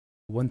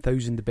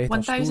1,000 better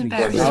 1,000 stories.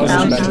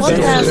 better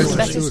 1,000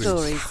 better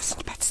stories.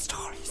 Better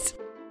stories.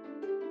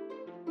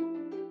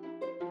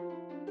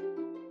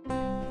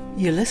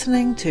 You're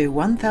listening to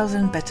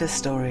 1,000 Better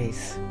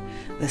Stories,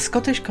 the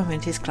Scottish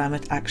Communities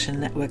Climate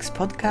Action Network's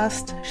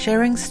podcast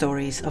sharing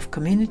stories of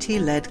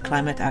community-led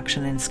climate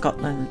action in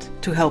Scotland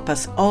to help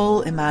us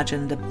all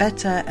imagine the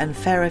better and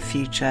fairer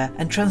future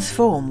and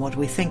transform what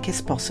we think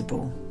is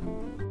possible.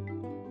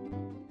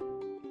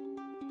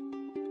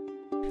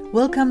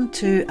 Welcome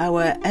to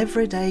our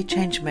Everyday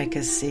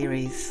Changemakers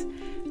series.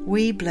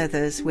 We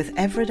blethers with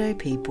everyday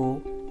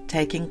people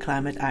taking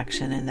climate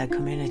action in their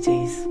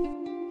communities.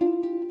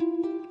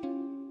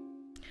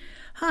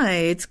 Hi,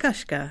 it's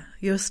Kashka,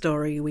 your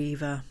story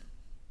weaver.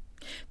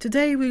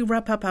 Today we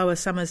wrap up our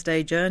summer's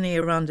day journey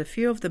around a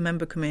few of the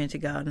member community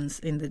gardens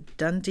in the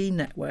Dundee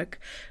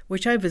network,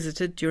 which I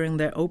visited during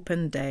their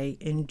open day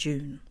in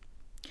June.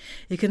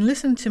 You can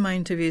listen to my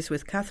interviews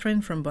with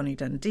Catherine from Bonnie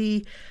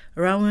Dundee,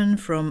 Rowan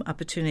from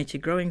Opportunity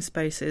Growing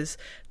Spaces,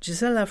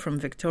 Gisela from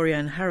Victoria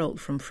and Harold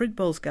from Fruit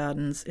Bowls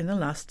Gardens in the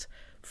last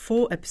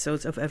 4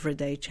 episodes of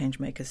Everyday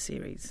Changemakers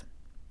series.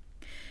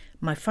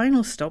 My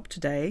final stop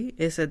today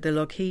is at the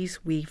Lochhees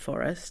Wee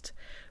Forest,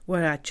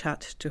 where I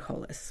chat to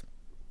Hollis.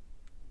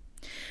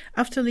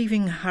 After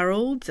leaving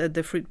Harold at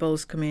the Fruit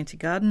Bowls Community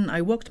Garden,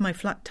 I walked my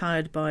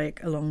flat-tyred bike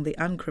along the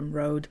Ancram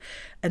Road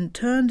and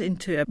turned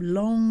into a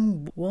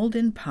long,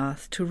 walled-in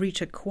path to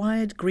reach a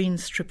quiet green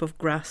strip of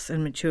grass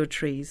and mature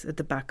trees at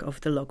the back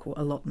of the local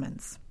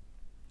allotments.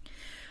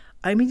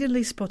 I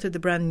immediately spotted the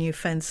brand-new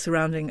fence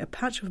surrounding a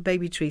patch of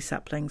baby tree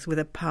saplings with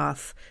a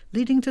path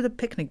leading to the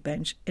picnic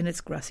bench in its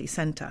grassy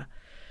centre.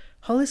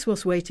 Hollis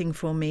was waiting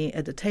for me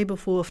at a table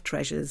full of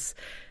treasures,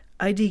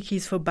 ID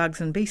keys for bugs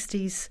and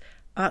beasties,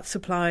 art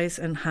supplies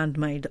and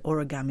handmade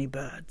origami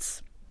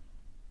birds.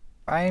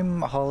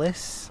 I'm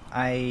Hollis.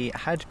 I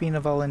had been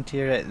a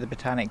volunteer at the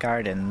Botanic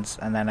Gardens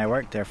and then I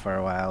worked there for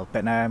a while,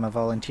 but now I'm a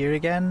volunteer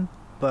again,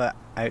 but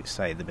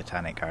outside the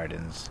Botanic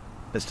Gardens,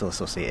 but still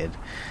associated.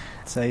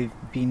 So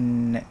I've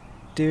been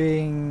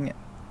doing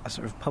a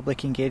sort of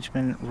public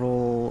engagement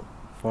role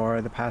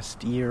for the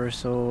past year or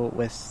so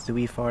with the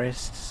Wee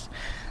Forests.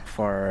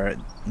 For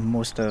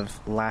most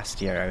of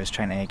last year, I was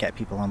trying to get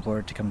people on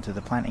board to come to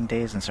the planting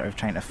days and sort of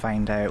trying to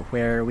find out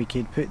where we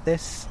could put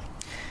this.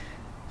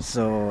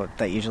 So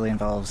that usually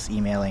involves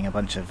emailing a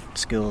bunch of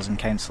schools and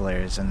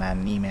counsellors and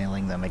then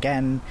emailing them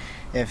again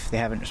if they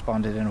haven't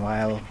responded in a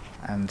while,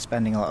 and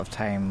spending a lot of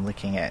time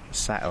looking at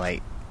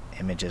satellite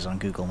images on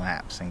Google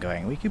Maps and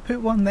going, we could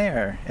put one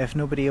there if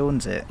nobody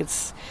owns it.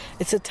 It's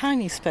a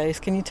tiny space.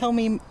 Can you tell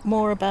me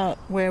more about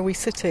where we're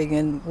sitting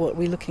and what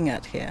we're looking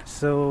at here?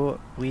 So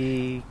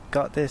we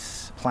got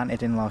this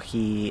planted in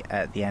Lochee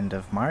at the end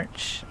of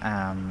March,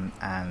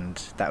 and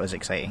that was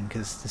exciting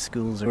because the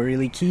schools were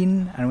really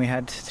keen, and we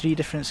had 3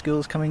 different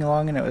schools coming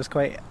along, and it was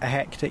quite a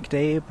hectic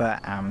day,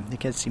 but the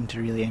kids seemed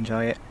to really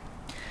enjoy it.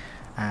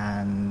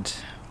 And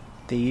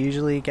they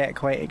usually get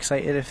quite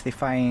excited if they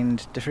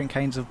find different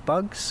kinds of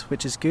bugs,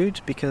 which is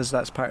good because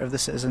that's part of the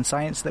citizen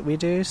science that we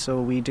do. So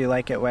we do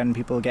like it when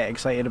people get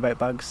excited about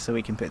bugs, so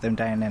we can put them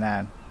down in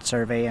a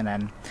survey and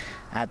then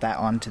add that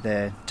onto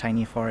the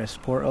Tiny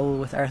Forest portal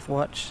with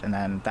Earthwatch, and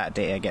then that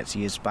data gets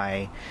used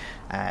by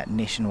a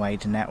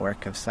nationwide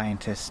network of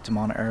scientists to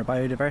monitor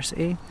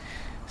biodiversity.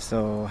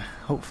 So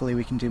hopefully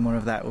we can do more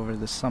of that over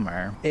the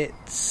summer.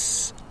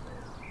 It's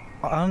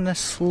on a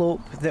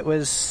slope that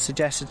was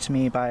suggested to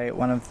me by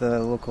one of the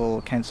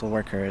local council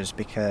workers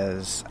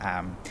because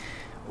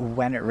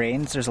when it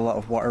rains there's a lot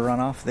of water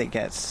runoff that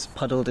gets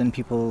puddled in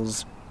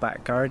people's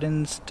back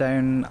gardens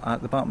down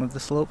at the bottom of the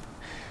slope,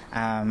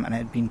 and it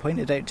had been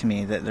pointed out to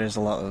me that there's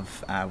a lot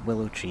of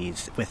willow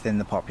trees within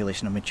the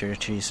population of mature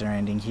trees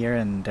surrounding here,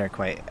 and they're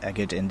quite a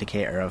good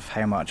indicator of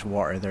how much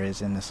water there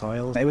is in the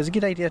soil. It was a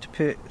good idea to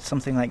put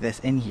something like this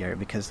in here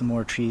because the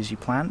more trees you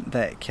plant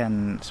that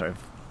can sort of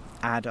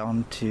add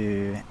on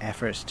to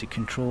efforts to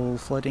control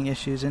flooding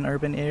issues in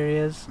urban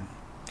areas.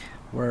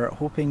 We're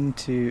hoping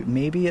to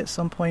maybe at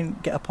some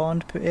point get a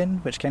pond put in,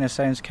 which kind of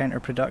sounds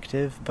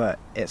counterproductive, but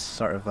it's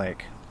sort of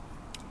like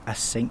a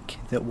sink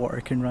that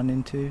water can run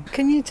into.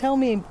 Can you tell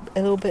me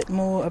a little bit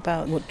more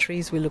about what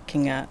trees we're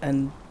looking at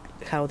and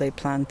how they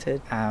planted?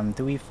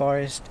 The Wee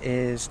Forest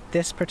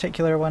this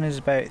particular one is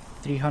about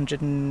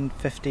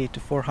 350 to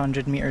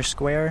 400 metres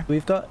square.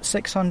 We've got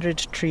 600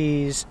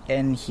 trees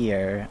in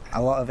here.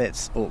 A lot of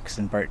it's oaks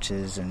and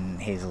birches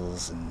and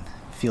hazels and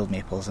field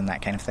maples and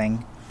that kind of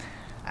thing.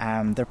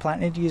 They're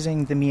planted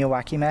using the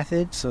Miyawaki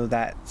method, so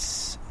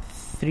that's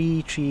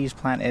 3 trees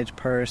planted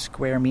per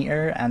square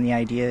metre, and the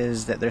idea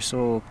is that they're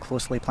so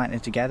closely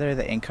planted together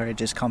that it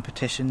encourages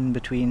competition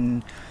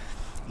between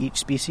each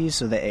species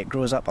so that it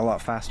grows up a lot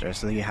faster,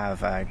 so you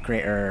have a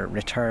greater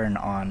return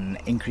on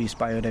increased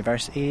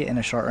biodiversity in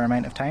a shorter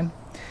amount of time.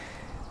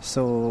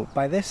 So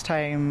by this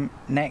time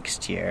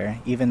next year,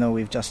 even though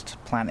we've just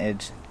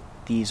planted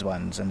these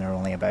ones and they're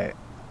only about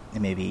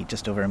maybe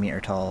just over a metre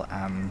tall,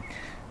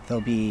 they'll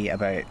be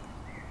about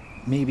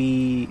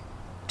maybe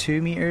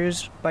 2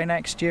 metres by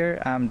next year,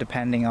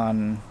 depending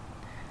on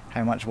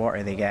how much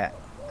water they get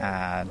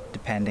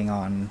depending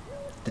on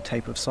the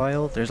type of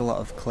soil. There's a lot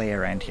of clay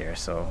around here,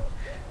 so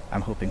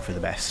I'm hoping for the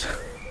best.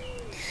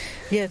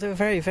 Yeah, they're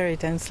very, very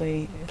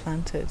densely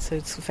planted, so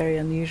it's very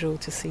unusual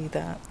to see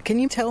that. Can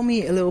you tell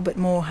me a little bit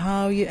more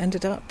how you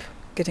ended up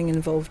getting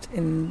involved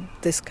in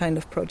this kind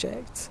of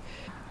project?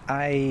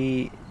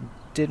 I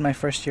did my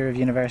first year of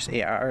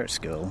university at art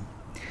school,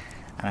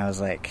 and I was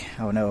like,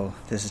 oh no,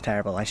 this is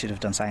terrible, I should have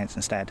done science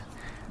instead.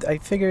 I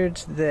figured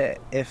that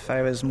if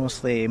I was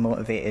mostly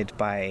motivated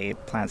by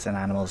plants and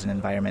animals and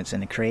environments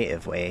in a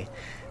creative way,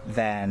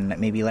 then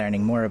maybe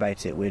learning more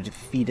about it would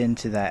feed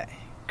into that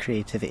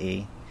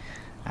creativity.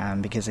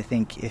 Because I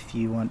think if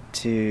you want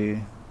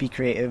to be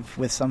creative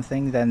with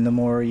something, then the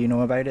more you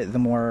know about it, the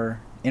more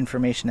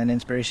information and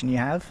inspiration you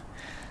have.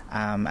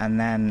 And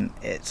then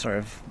it sort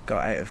of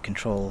got out of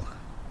control.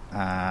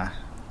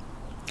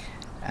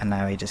 And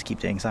now I just keep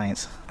doing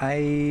science.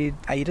 I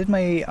did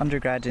my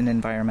undergrad in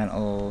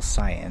environmental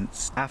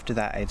science. After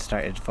that, I'd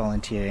started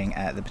volunteering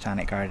at the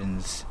Botanic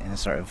Gardens in a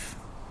sort of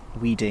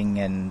weeding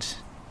and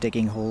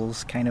digging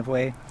holes kind of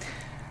way.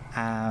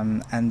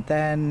 And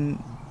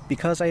then,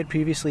 because I had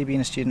previously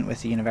been a student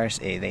with the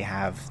university, they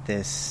have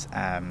this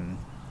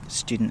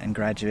student and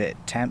graduate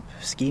temp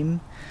scheme,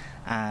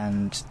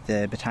 and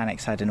the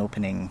Botanics had an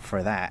opening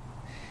for that.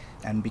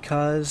 And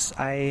because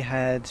I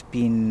had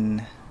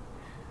been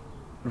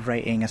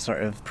writing a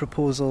sort of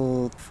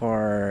proposal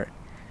for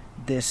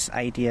this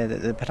idea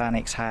that the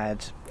Botanics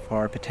had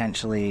for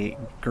potentially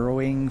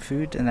growing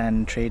food and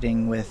then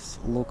trading with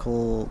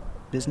local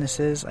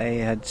businesses, I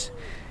had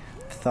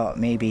thought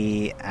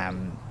maybe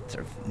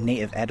sort of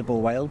native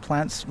edible wild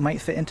plants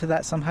might fit into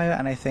that somehow,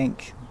 and I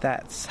think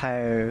that's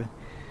how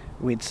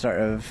we'd sort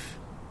of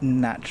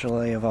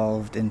naturally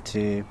evolved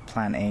into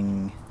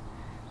planting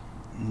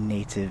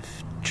native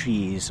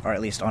trees, or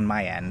at least on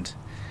my end.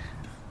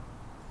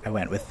 I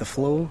went with the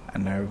flow,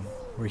 and now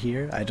we're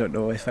here. I don't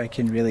know if I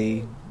can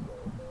really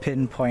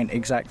pinpoint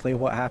exactly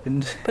what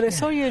happened. But I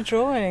saw your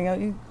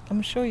drawing.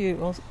 I'm sure you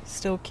will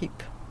still keep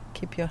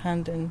your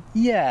hand in.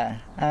 Yeah.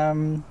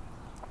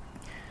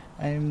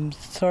 I'm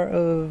sort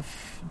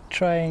of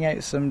trying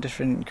out some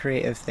different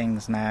creative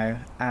things now.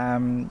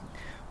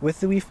 With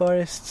the Wee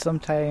Forest,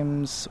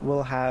 sometimes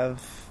we'll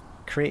have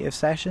creative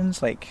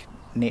sessions like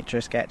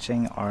nature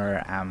sketching,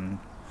 or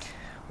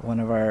one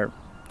of our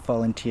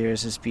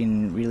volunteers has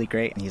been really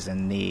great. He's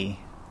in the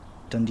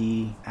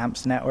Dundee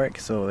Amps network,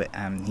 so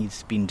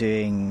he's been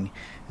doing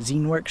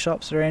zine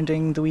workshops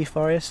surrounding the Wee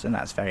Forest, and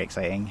that's very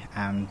exciting,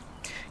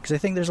 because I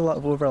think there's a lot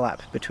of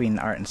overlap between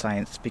art and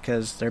science,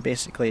 because they're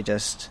basically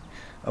just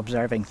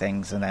observing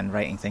things and then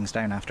writing things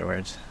down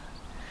afterwards.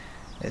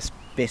 It's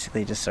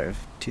basically just sort of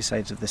two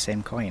sides of the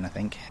same coin, I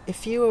think.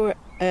 If you were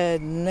a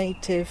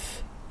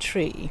native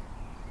tree,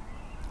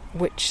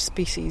 which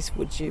species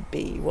would you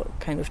be? What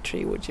kind of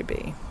tree would you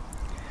be?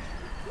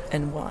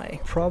 And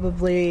why?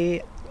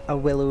 Probably a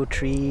willow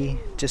tree,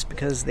 just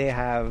because they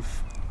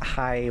have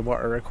high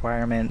water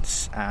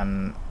requirements,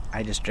 and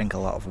I just drink a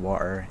lot of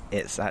water.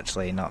 It's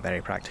actually not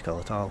very practical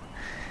at all.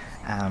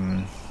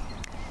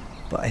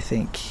 But I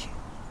think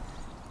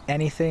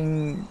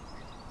anything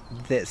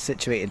that's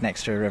situated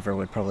next to a river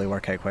would probably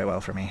work out quite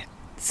well for me.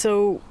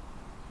 So,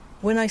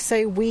 when I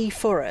say Wee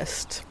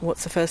Forest,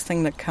 what's the first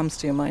thing that comes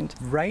to your mind?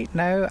 Right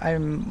now,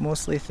 I'm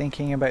mostly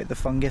thinking about the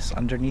fungus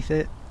underneath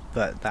it,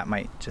 but that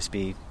might just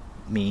be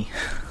me.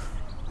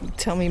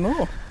 Tell me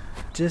more.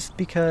 Just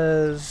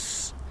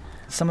because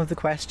some of the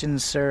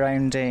questions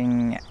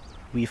surrounding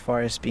Wee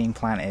Forest being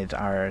planted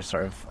are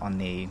sort of on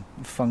the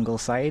fungal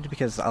side,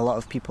 because a lot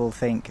of people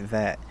think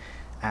that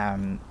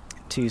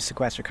to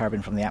sequester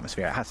carbon from the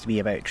atmosphere, it has to be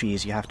about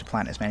trees. You have to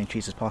plant as many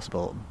trees as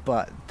possible,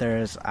 but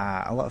there's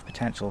a lot of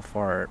potential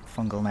for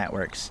fungal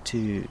networks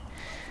to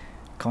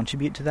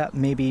contribute to that,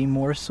 maybe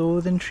more so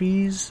than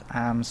trees.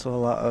 So a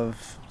lot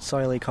of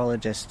soil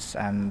ecologists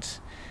and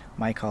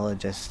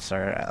mycologists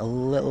are a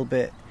little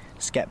bit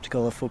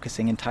skeptical of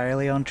focusing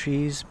entirely on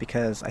trees,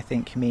 because I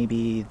think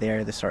maybe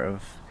they're the sort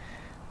of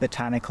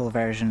botanical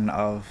version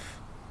of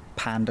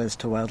pandas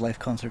to wildlife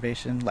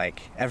conservation.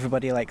 Like,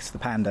 everybody likes the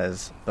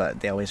pandas, but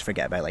they always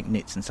forget about like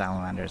newts and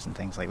salamanders and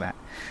things like that.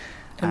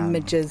 And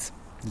midges.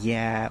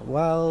 Yeah,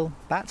 well,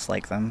 bats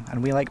like them,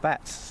 and we like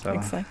bats. So.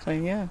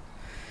 Exactly, yeah.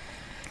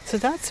 So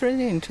that's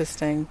really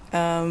interesting.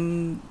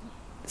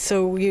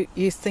 So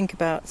you think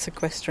about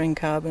sequestering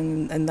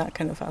carbon and that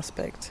kind of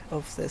aspect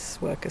of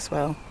this work as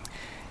well?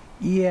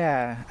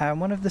 Yeah,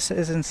 one of the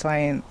citizen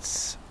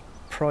science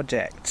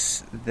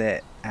projects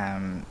that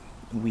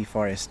Wee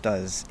Forest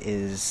does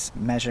is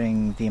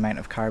measuring the amount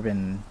of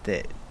carbon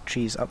that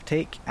trees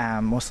uptake,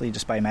 mostly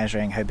just by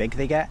measuring how big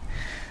they get,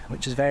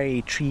 which is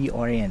very tree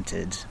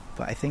oriented.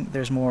 But I think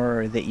there's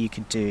more that you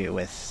could do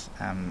with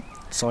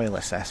soil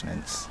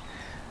assessments,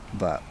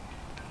 but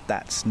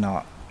that's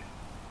not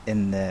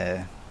in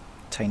the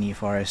tiny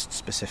forest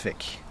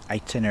specific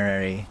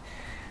itinerary.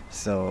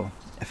 So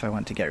if I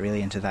want to get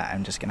really into that,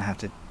 I'm just going to have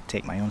to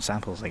take my own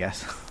samples, I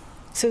guess.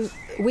 So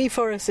Wee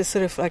Forest is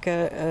sort of like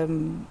a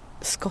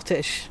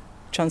Scottish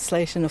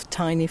translation of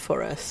tiny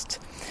forest.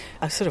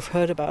 I've sort of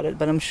heard about it,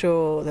 but I'm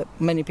sure that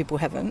many people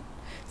haven't.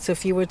 So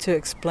if you were to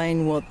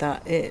explain what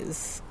that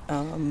is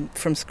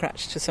from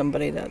scratch to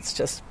somebody that's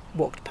just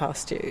walked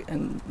past you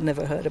and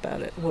never heard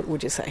about it, what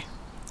would you say?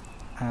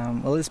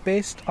 Well, it's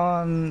based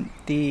on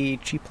the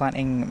tree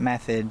planting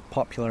method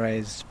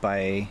popularized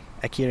by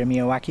Akira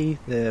Miyawaki,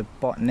 the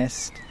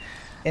botanist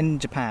in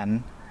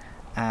Japan.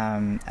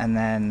 And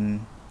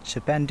then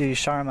Shibendu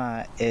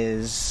Sharma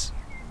is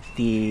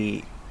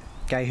the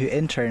guy who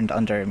interned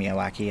under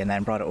Miyawaki and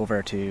then brought it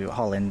over to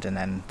Holland and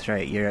then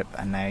throughout Europe.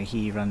 And now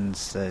he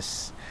runs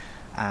this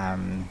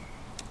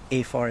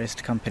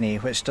A-Forest company,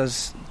 which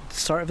does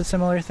sort of a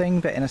similar thing,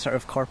 but in a sort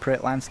of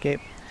corporate landscape.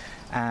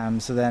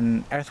 So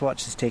then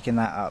Earthwatch has taken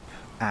that up,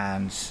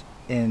 and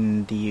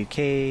in the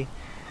UK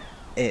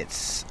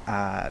it's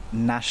a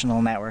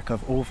national network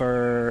of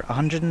over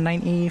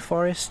 190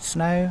 forests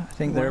now. I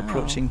think they're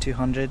approaching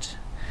 200.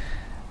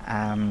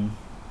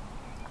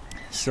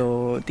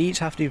 So they each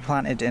have to be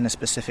planted in a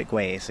specific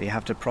way, so you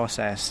have to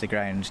process the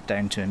ground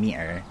down to a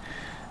metre.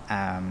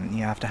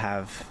 You have to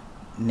have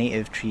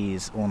native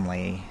trees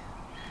only,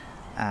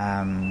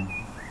 3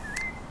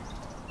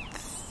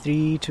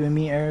 to a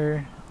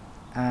metre,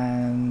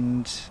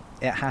 and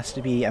it has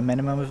to be a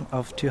minimum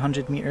of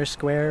 200 metres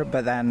square.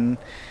 But then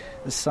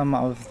some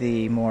of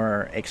the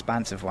more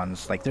expansive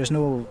ones, like there's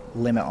no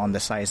limit on the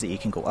size that you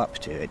can go up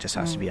to, it just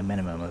has to be a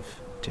minimum of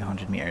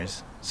 200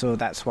 metres. So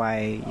that's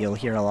why you'll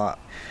hear a lot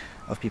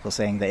of people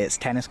saying that it's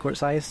tennis court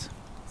size.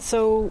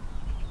 So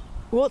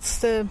what's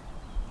the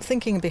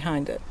thinking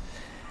behind it?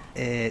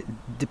 It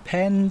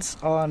depends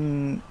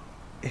on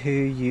who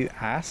you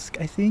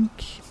ask, I think.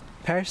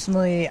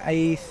 Personally,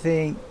 I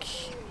think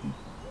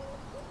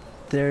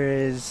there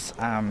is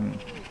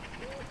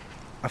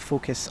a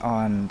focus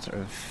on sort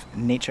of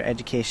nature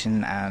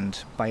education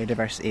and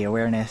biodiversity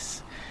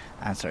awareness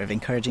and sort of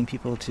encouraging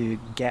people to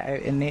get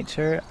out in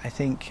nature. I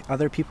think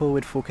other people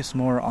would focus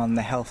more on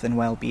the health and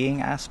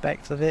well-being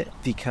aspects of it,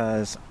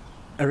 because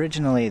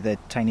originally the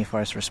tiny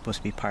forests were supposed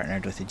to be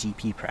partnered with a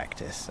GP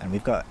practice, and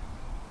we've got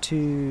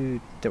 2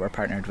 that were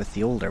partnered with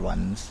the older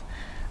ones.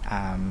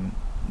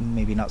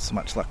 Maybe not so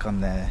much luck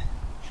on the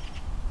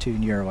 2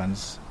 newer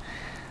ones,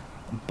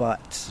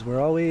 but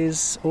we're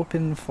always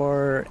open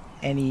for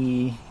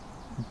any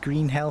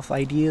green health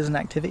ideas and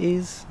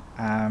activities,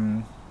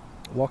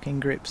 walking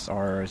groups,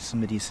 or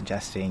somebody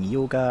suggesting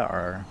yoga,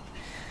 or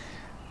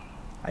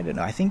I don't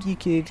know, I think you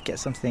could get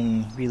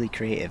something really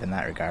creative in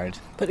that regard.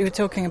 But you were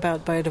talking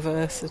about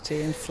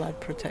biodiversity and flood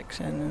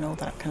protection and all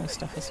that kind of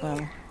stuff as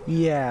well.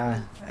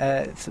 Yeah,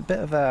 it's a bit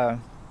of a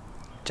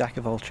jack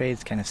of all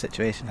trades kind of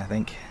situation, I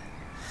think.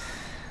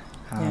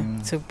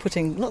 So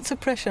putting lots of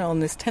pressure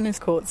on this tennis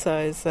court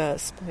size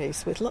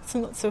space with lots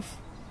and lots of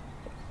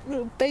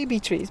little baby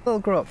trees. They'll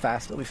grow up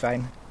fast, they'll be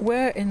fine.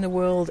 Where in the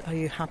world are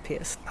you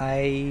happiest?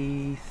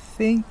 I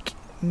think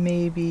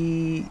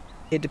maybe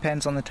it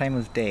depends on the time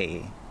of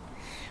day.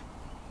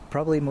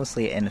 Probably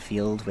mostly in a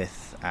field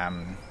with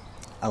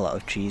a lot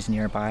of trees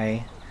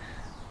nearby,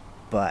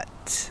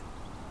 but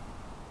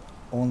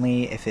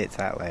only if it's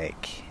at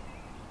like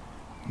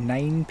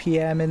 9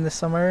 p.m. in the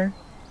summer,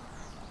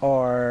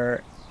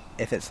 or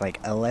if it's like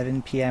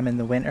 11 p.m. in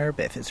the winter.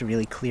 But if it's a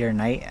really clear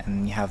night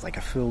and you have like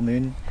a full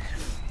moon,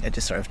 it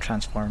just sort of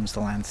transforms the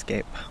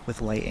landscape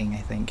with lighting.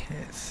 I think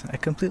it's a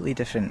completely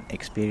different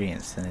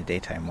experience than a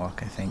daytime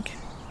walk, I think.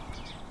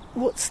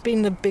 What's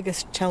been the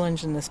biggest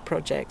challenge in this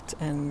project,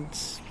 and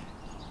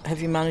have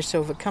you managed to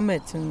overcome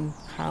it, and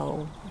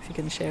how, if you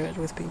can share it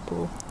with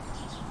people?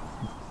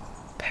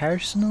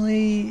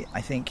 Personally,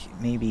 I think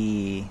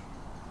maybe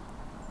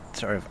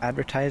sort of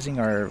advertising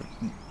or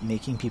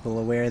making people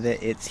aware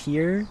that it's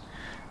here,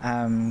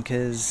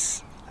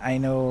 because I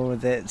know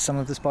that some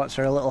of the spots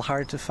are a little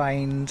hard to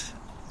find.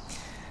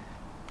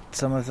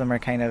 Some of them are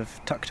kind of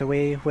tucked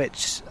away,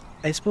 which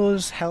I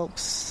suppose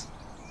helps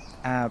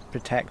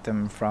protect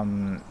them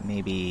from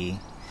maybe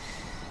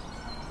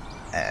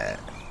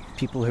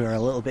people who are a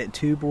little bit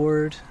too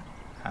bored.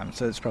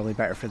 So it's probably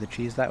better for the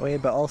trees that way,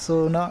 but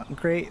also not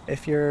great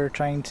if you're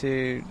trying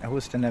to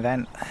host an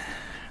event.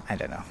 I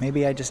don't know,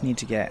 maybe I just need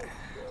to get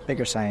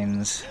bigger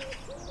signs.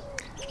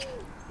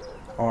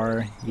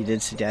 Or you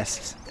did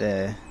suggest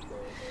the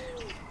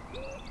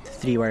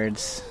 3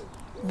 words,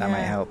 that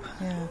might help.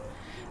 Yeah,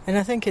 and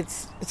I think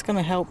it's going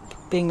to help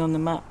being on the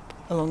map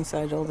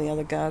alongside all the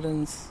other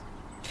gardens.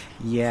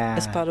 Yeah.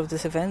 As part of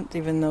this event,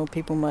 even though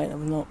people might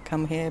have not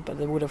come here, but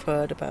they would have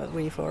heard about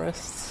wee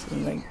forests,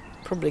 and they're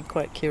probably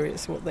quite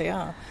curious what they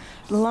are.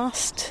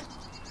 Last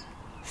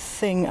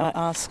thing I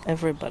ask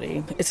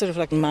everybody, it's sort of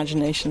like an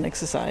imagination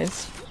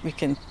exercise. We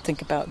can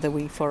think about the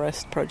Wee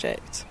Forest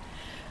project,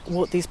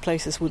 what these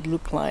places would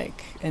look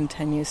like in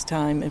 10 years'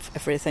 time if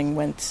everything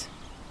went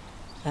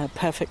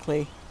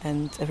perfectly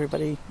and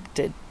everybody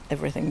did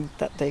everything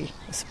that they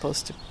were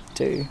supposed to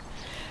do.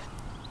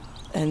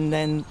 And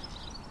then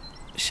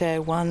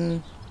share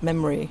one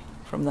memory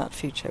from that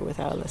future with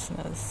our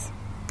listeners.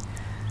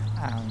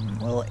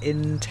 Well,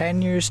 in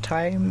 10 years'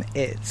 time,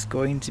 it's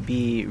going to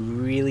be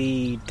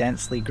really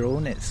densely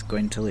grown. It's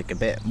going to look a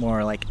bit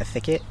more like a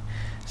thicket.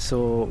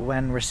 So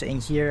when we're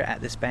sitting here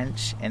at this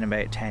bench in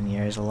about 10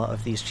 years, a lot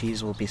of these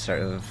trees will be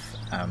sort of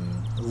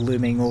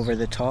looming over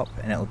the top,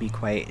 and it'll be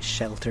quite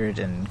sheltered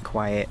and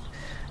quiet,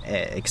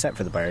 except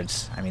for the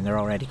birds. I mean, they're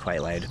already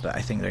quite loud, but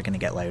I think they're going to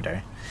get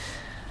louder.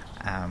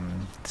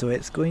 So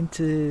it's going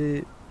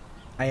to,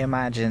 I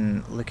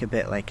imagine, look a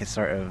bit like a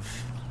sort of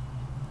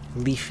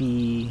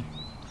leafy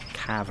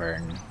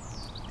cavern,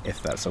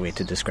 if that's a way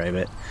to describe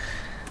it.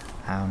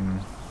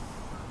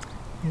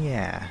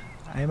 Yeah,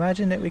 I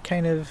imagine it would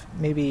kind of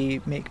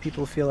maybe make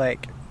people feel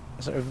like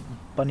a sort of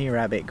bunny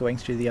rabbit going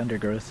through the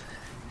undergrowth.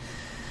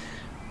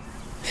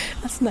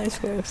 That's a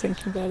nice way of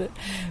thinking about it.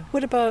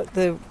 What about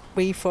the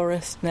We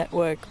Forest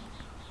network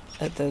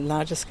at the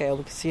larger scale?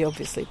 Because you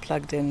obviously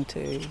plugged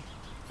into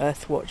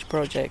Earthwatch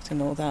project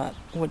and all that.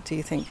 What do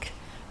you think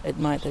it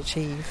might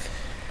achieve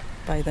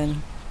by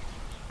then?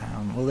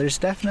 Well, there's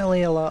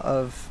definitely a lot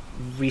of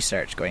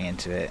research going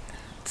into it.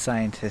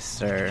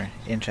 Scientists are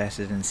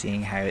interested in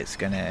seeing how it's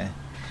going to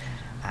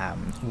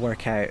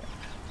work out,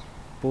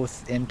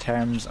 both in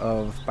terms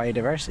of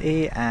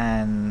biodiversity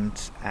and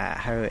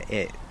how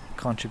it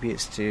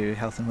contributes to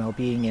health and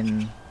well-being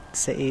in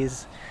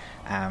cities,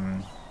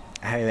 how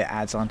it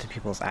adds on to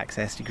people's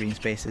access to green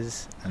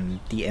spaces and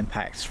the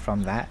impacts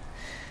from that.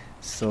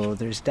 So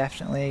there's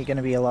definitely going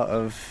to be a lot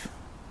of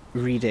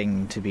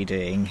reading to be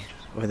doing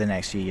over the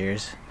next few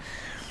years.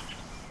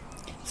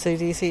 So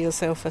do you see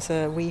yourself as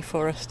a We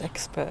Forest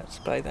expert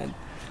by then?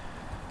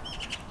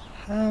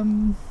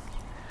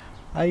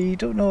 I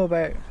don't know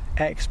about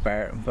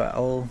expert, but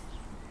I'll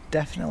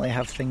definitely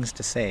have things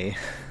to say.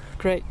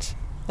 Great,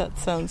 that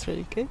sounds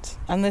really good.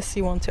 Unless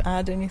you want to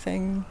add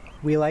anything?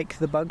 We like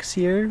the bugs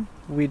here.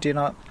 We do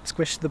not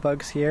squish the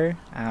bugs here.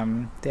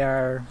 They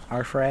are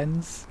our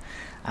friends.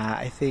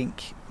 I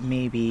think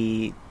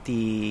maybe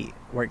the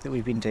work that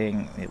we've been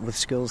doing with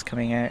schools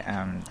coming out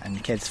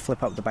and kids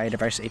flip up the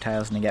biodiversity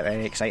tiles and they get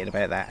very excited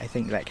about that, I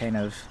think that kind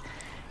of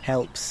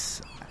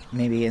helps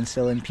maybe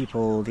instill in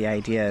people the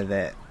idea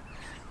that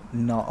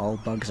not all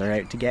bugs are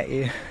out to get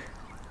you.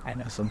 I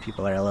know some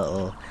people are a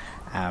little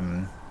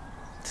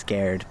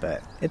scared,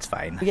 but it's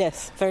fine.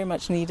 Yes, very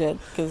much needed,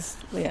 because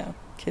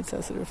kids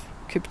are sort of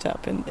cooped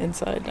up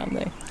inside, aren't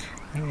they?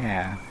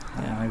 Yeah.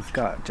 I've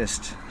got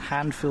just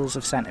handfuls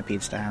of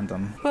centipedes to hand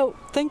them. Well,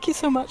 thank you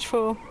so much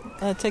for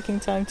taking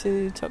time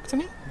to talk to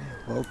me.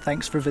 Well,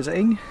 thanks for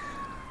visiting.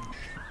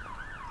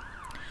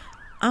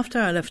 After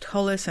I left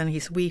Hollis and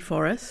his wee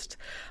forest,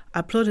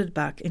 I plodded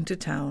back into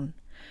town,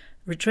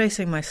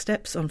 retracing my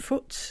steps on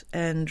foot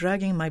and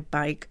dragging my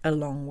bike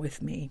along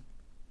with me.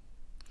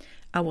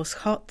 I was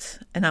hot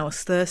and I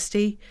was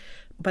thirsty,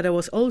 but I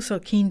was also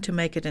keen to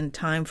make it in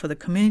time for the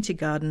community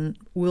garden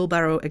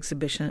wheelbarrow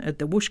exhibition at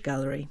the Whoosh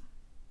Gallery.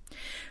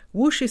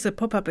 Whoosh is a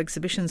pop-up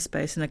exhibition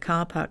space in a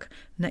car park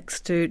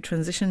next to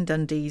Transition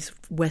Dundee's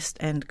West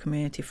End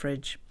community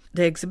fridge.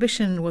 The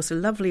exhibition was a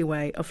lovely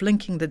way of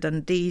linking the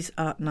Dundee's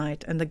Art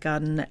Night and the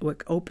Garden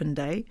Network Open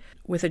Day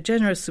with a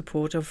generous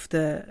support of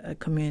the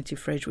community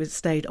fridge, which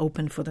stayed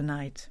open for the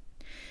night.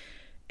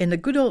 In the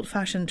good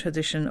old-fashioned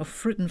tradition of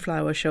fruit and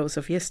flower shows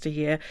of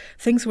yesteryear,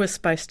 things were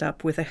spiced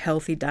up with a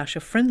healthy dash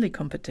of friendly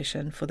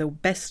competition for the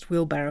best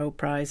wheelbarrow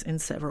prize in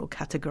several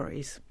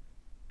categories.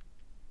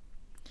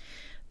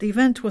 The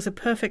event was a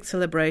perfect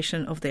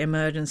celebration of the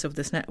emergence of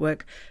this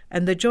network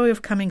and the joy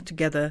of coming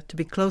together to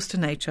be close to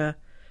nature,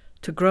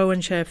 to grow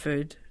and share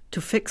food, to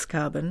fix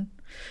carbon,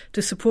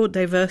 to support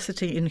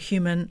diversity in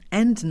human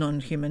and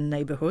non-human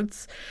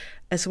neighbourhoods,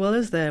 as well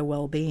as their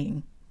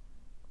well-being.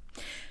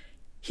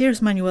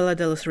 Here's Manuela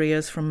de los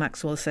Rios from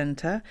Maxwell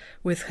Centre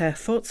with her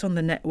thoughts on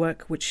the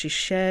network, which she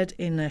shared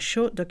in a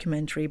short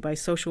documentary by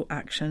Social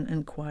Action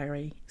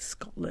Inquiry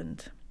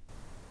Scotland.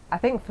 I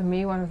think for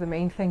me one of the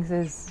main things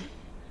is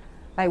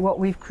what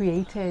we've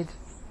created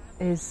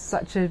is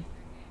such a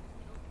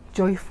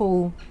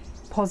joyful,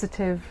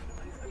 positive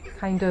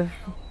kind of,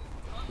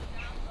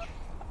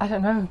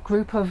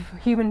 group of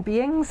human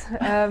beings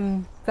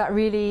that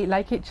really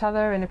like each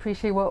other and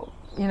appreciate what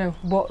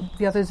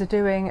the others are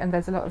doing, and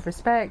there's a lot of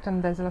respect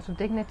and there's a lot of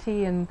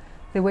dignity, and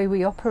the way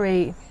we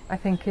operate, I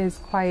think, is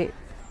quite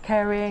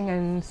caring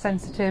and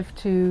sensitive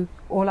to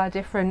all our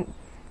different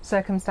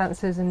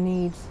circumstances and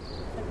needs.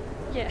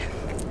 Yeah.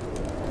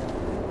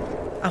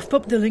 I've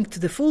popped the link to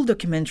the full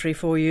documentary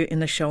for you in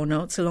the show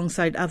notes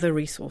alongside other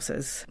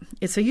resources.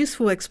 It's a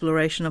useful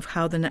exploration of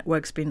how the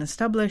network's been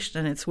established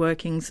and its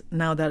workings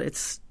now that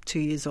it's 2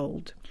 years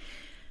old.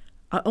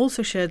 I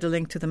also shared the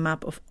link to the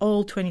map of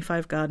all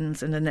 25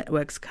 gardens in the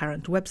network's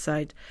current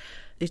website.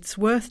 It's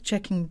worth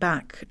checking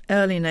back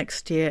early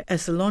next year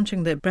as they're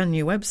launching their brand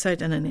new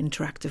website and an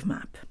interactive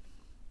map.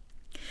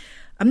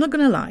 I'm not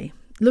going to lie,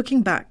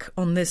 looking back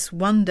on this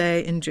one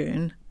day in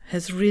June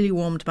has really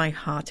warmed my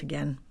heart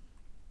again.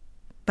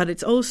 But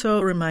it's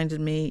also reminded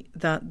me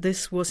that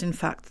this was in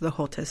fact the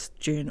hottest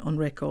June on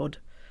record,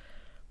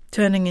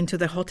 turning into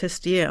the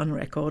hottest year on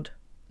record,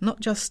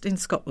 not just in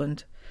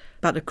Scotland,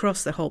 but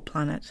across the whole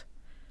planet.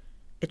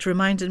 It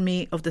reminded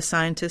me of the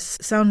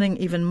scientists sounding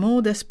even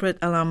more desperate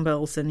alarm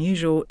bells than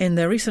usual in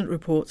their recent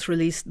reports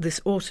released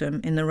this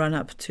autumn in the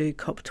run-up to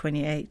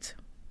COP28.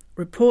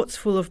 Reports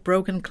full of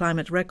broken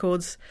climate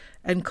records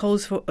and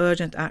calls for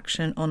urgent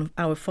action on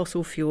our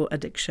fossil fuel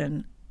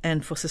addiction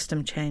and for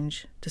system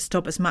change to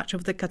stop as much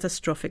of the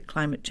catastrophic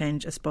climate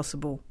change as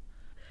possible.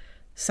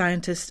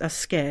 Scientists are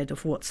scared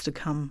of what's to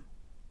come.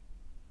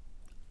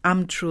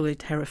 I'm truly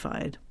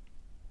terrified.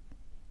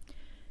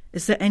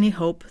 Is there any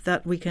hope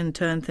that we can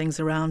turn things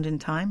around in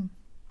time?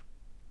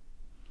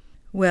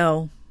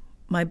 Well,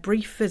 my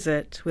brief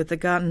visit with the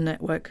Garden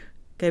Network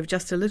gave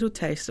just a little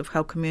taste of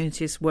how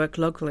communities work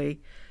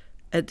locally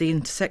at the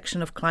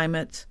intersection of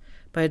climate,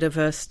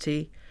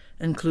 biodiversity,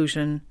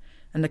 inclusion,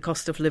 and the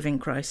cost of living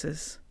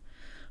crisis,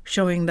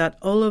 showing that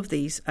all of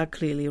these are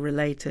clearly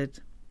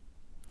related.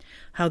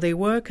 How they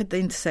work at the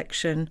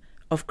intersection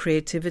of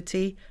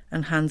creativity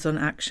and hands-on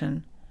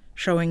action,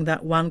 showing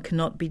that one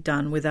cannot be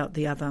done without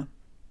the other.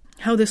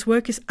 How this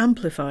work is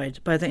amplified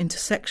by the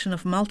intersection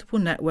of multiple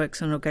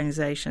networks and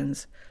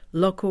organizations,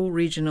 local,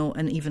 regional,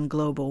 and even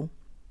global.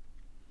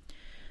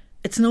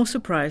 It's no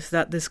surprise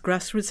that this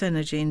grassroots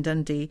energy in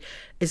Dundee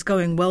is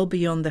going well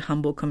beyond the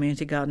humble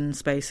community garden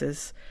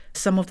spaces.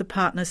 Some of the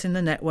partners in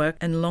the network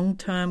and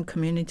long-term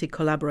community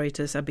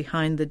collaborators are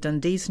behind the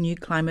Dundee's new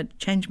Climate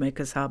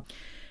Changemakers Hub.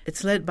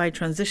 It's led by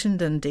Transition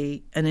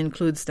Dundee and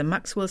includes the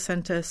Maxwell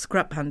Centre,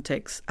 Scrap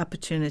Antics,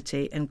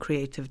 Opportunity and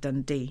Creative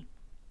Dundee.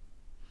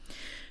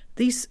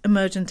 These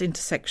emergent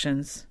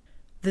intersections,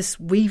 this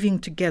weaving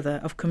together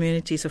of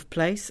communities of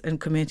place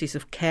and communities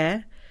of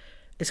care,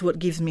 is what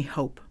gives me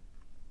hope.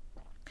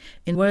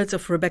 In words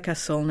of Rebecca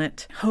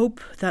Solnit,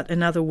 hope that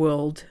another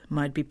world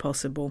might be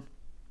possible.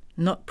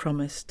 Not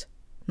promised,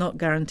 not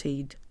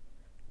guaranteed,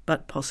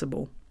 but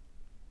possible.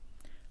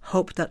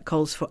 Hope that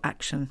calls for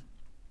action.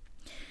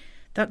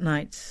 That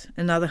night,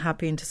 another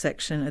happy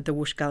intersection at the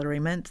Whoosh Gallery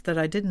meant that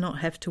I did not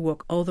have to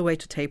walk all the way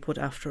to Tapewood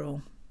after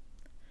all.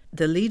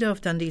 The leader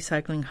of Dundee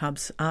Cycling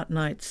Hub's Art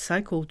Night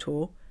cycle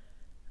tour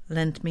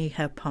lent me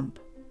her pump,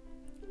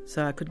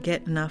 so I could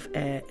get enough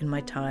air in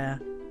my tyre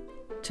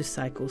to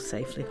cycle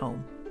safely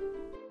home.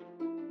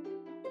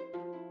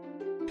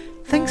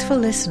 Thanks for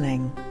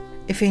listening.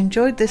 If you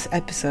enjoyed this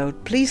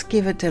episode, please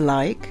give it a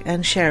like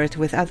and share it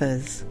with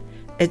others.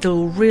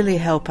 It'll really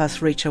help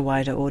us reach a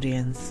wider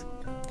audience.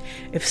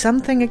 If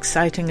something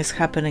exciting is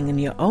happening in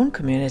your own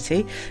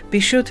community, be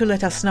sure to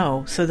let us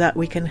know so that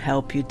we can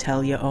help you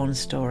tell your own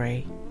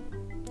story.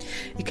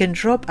 You can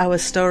drop our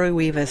story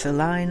weavers a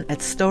line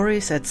at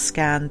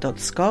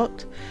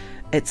stories@scan.scot.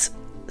 It's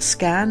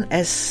scan,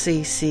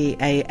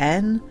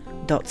 SCCAN,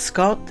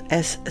 .scot,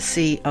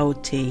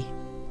 SCOT.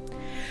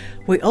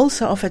 We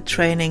also offer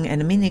training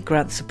and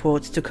mini-grant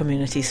support to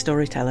community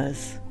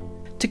storytellers.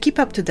 To keep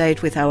up to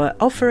date with our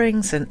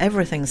offerings and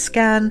everything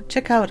Scan,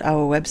 check out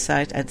our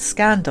website at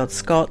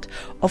scan.scot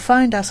or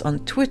find us on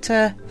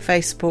Twitter,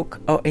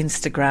 Facebook or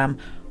Instagram,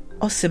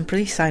 or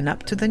simply sign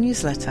up to the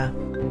newsletter.